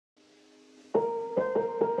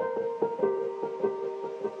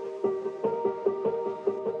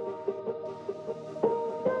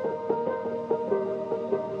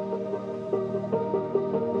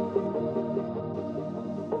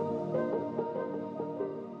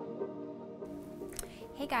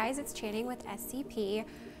Hey guys, it's Channing with SCP.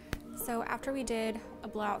 So after we did a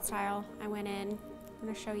blowout style, I went in. I'm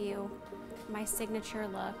gonna show you my signature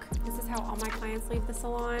look. This is how all my clients leave the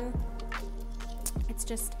salon. It's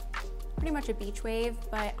just pretty much a beach wave,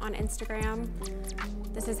 but on Instagram,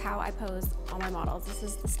 this is how I pose all my models. This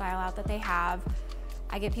is the style out that they have.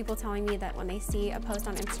 I get people telling me that when they see a post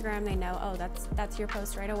on Instagram, they know, oh, that's your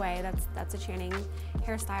post right away. That's a Channing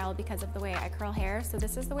hairstyle because of the way I curl hair. So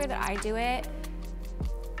this is the way that I do it.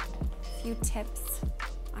 A few tips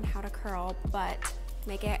on how to curl, but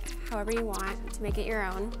make it however you want to make it your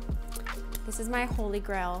own. This is my holy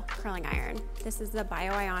grail curling iron. This is the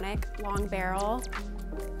Bioionic long barrel.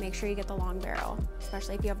 Make sure you get the long barrel,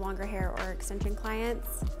 especially if you have longer hair or extension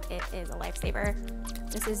clients. It is a lifesaver.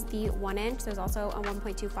 This is the 1 inch. There's also a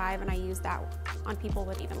 1.25, and I use that on people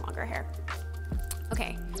with even longer hair.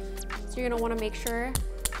 Okay, so you're gonna wanna make sure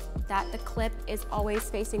that the clip is always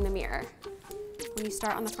facing the mirror. When you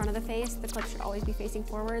start on the front of the face, the clip should always be facing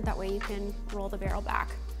forward. That way you can roll the barrel back.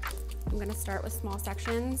 I'm gonna start with small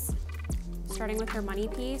sections, starting with her money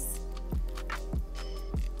piece.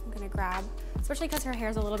 I'm gonna grab, especially because her hair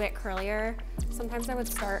is a little bit curlier. Sometimes I would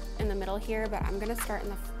start in the middle here, but I'm gonna start in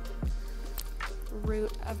the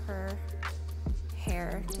root of her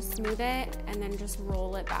hair to smooth it and then just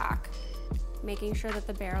roll it back, making sure that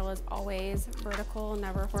the barrel is always vertical,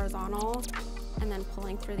 never horizontal, and then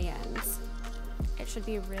pulling through the ends. It should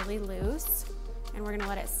be really loose, and we're gonna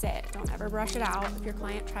let it sit. Don't ever brush it out. If your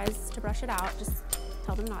client tries to brush it out, just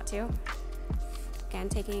tell them not to. Again,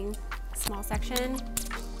 taking a small section.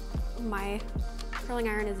 My curling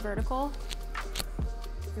iron is vertical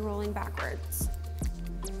and rolling backwards.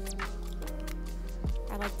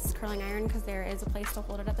 I like this curling iron because there is a place to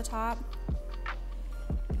hold it at the top,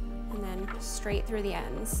 and then straight through the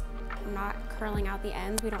ends. I'm not curling out the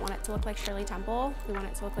ends. We don't want it to look like Shirley Temple. We want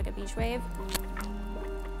it to look like a beach wave.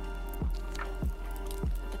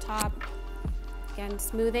 At the top, again,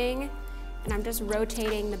 smoothing, and I'm just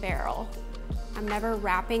rotating the barrel. I'm never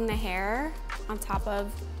wrapping the hair on top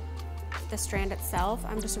of the strand itself.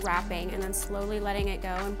 I'm just wrapping and then slowly letting it go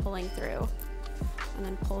and pulling through, and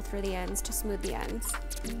then pull through the ends to smooth the ends.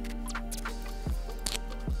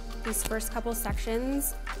 These first couple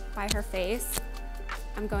sections by her face,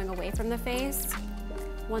 I'm going away from the face.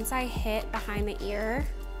 Once I hit behind the ear,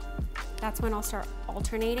 that's when I'll start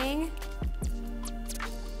alternating.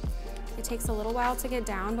 It takes a little while to get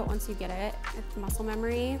down, but once you get it, it's muscle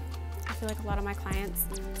memory. I feel like a lot of my clients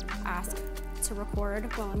ask to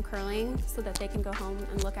record while I'm curling so that they can go home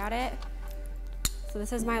and look at it. So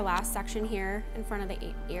this is my last section here in front of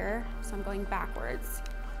the ear, so I'm going backwards.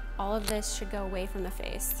 All of this should go away from the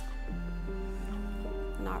face.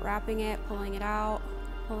 Not wrapping it, pulling it out,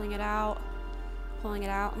 pulling it out, pulling it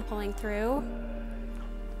out, and pulling through.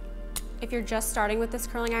 If you're just starting with this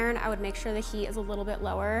curling iron, I would make sure the heat is a little bit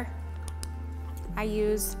lower. I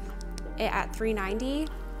use it at 390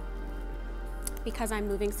 because I'm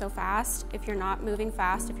moving so fast. If you're not moving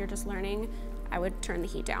fast, if you're just learning, I would turn the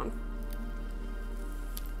heat down.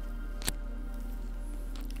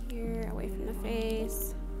 Here, away from the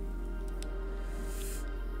face.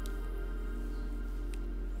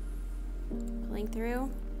 Pulling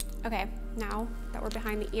through. Okay, now that we're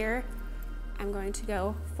behind the ear, I'm going to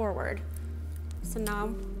go forward. So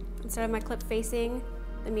now, instead of my clip facing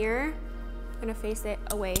the mirror, I'm gonna face it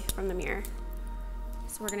away from the mirror.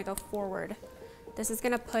 So we're gonna go forward. This is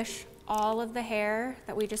gonna push all of the hair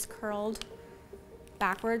that we just curled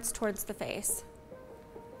backwards towards the face.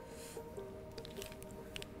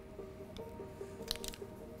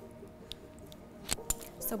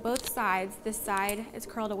 So both sides, this side is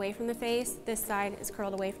curled away from the face, this side is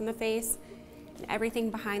curled away from the face, and everything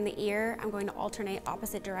behind the ear, I'm going to alternate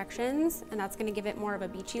opposite directions, and that's gonna give it more of a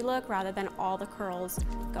beachy look rather than all the curls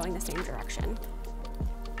going the same direction.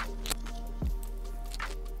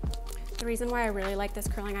 The reason why I really like this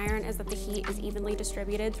curling iron is that the heat is evenly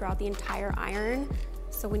distributed throughout the entire iron.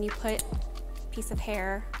 So when you put a piece of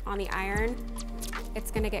hair on the iron, it's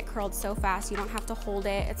gonna get curled so fast, you don't have to hold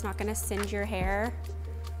it, it's not gonna singe your hair.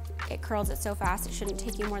 It curls it so fast, it shouldn't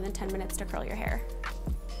take you more than 10 minutes to curl your hair.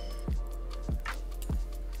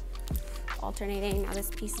 Alternating, now this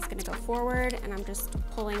piece is gonna go forward, and I'm just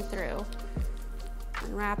pulling through.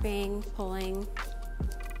 Unwrapping, pulling,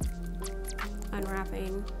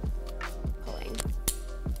 unwrapping, pulling.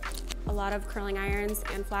 A lot of curling irons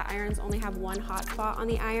and flat irons only have one hot spot on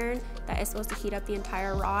the iron that is supposed to heat up the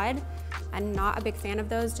entire rod. I'm not a big fan of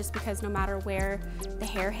those just because no matter where the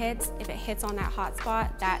hair hits, if it hits on that hot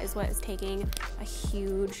spot, that is what is taking a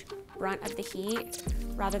huge brunt of the heat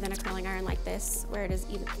rather than a curling iron like this where it is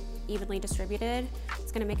evenly distributed,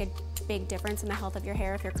 it's gonna make a big difference in the health of your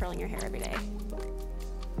hair if you're curling your hair every day.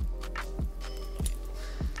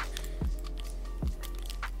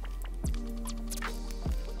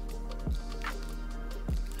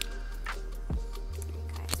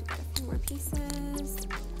 Okay, so we've got a few more pieces.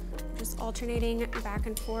 Just alternating back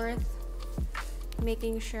and forth,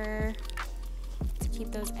 making sure to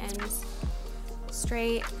keep those ends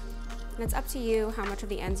straight. And it's up to you how much of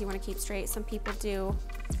the ends you want to keep straight. Some people do,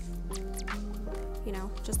 you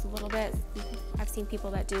know, just a little bit. I've seen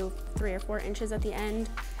people that do 3 or 4 inches at the end,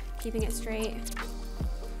 keeping it straight.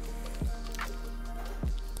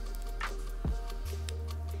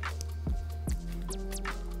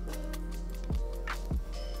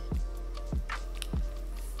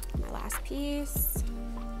 My last piece.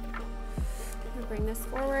 I'm gonna bring this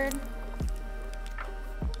forward.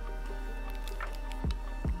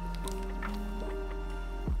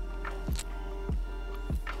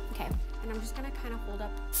 I'm just gonna kind of hold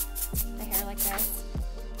up the hair like this.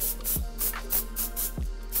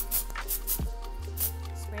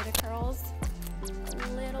 Spray the curls. A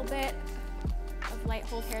little bit of light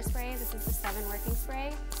hold hairspray. This is the 7 working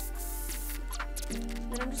spray.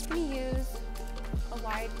 Then I'm just gonna use a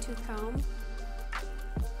wide tooth comb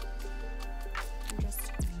and just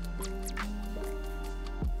brush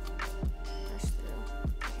through the hair.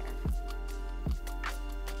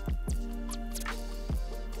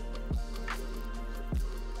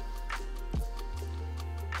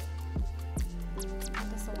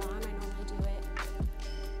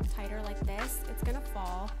 It's gonna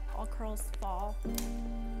fall. All curls fall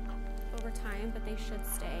over time, but they should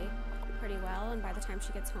stay pretty well. And by the time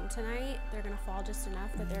she gets home tonight, they're gonna fall just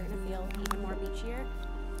enough that they're gonna feel even more beachier.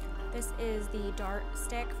 This is the Dart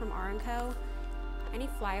stick from R&Co. Any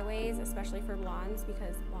flyaways, especially for blondes,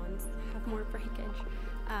 because blondes have more breakage.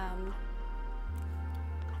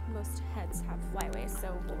 Most heads have flyaways, so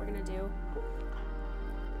what we're gonna do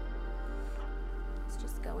is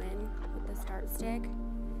just go in with this Dart stick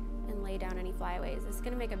and lay down any flyaways. This is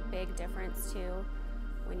gonna make a big difference too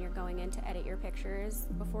when you're going in to edit your pictures.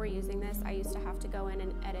 Before using this, I used to have to go in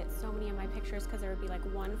and edit so many of my pictures because there would be like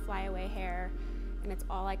 1 flyaway hair and it's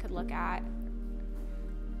all I could look at.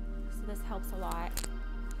 So this helps a lot.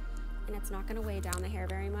 And it's not gonna weigh down the hair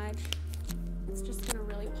very much. It's just gonna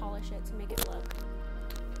really polish it to make it look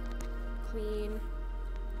clean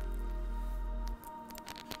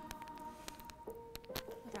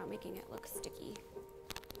without making it look sticky.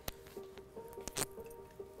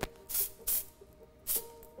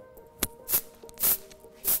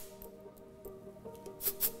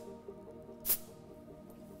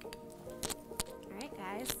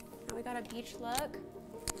 We got a beach look.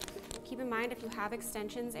 Keep in mind, if you have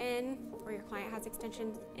extensions in, or your client has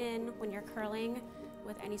extensions in, when you're curling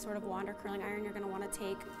with any sort of wand or curling iron, you're gonna wanna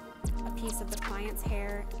take a piece of the client's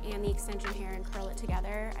hair and the extension hair and curl it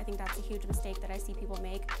together. I think that's a huge mistake that I see people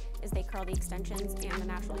make, is they curl the extensions and the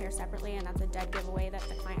natural hair separately, and that's a dead giveaway that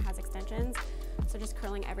the client has extensions. So just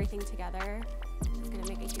curling everything together is gonna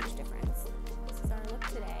make a huge difference. This is our look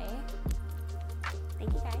today.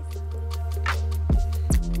 Thank you guys.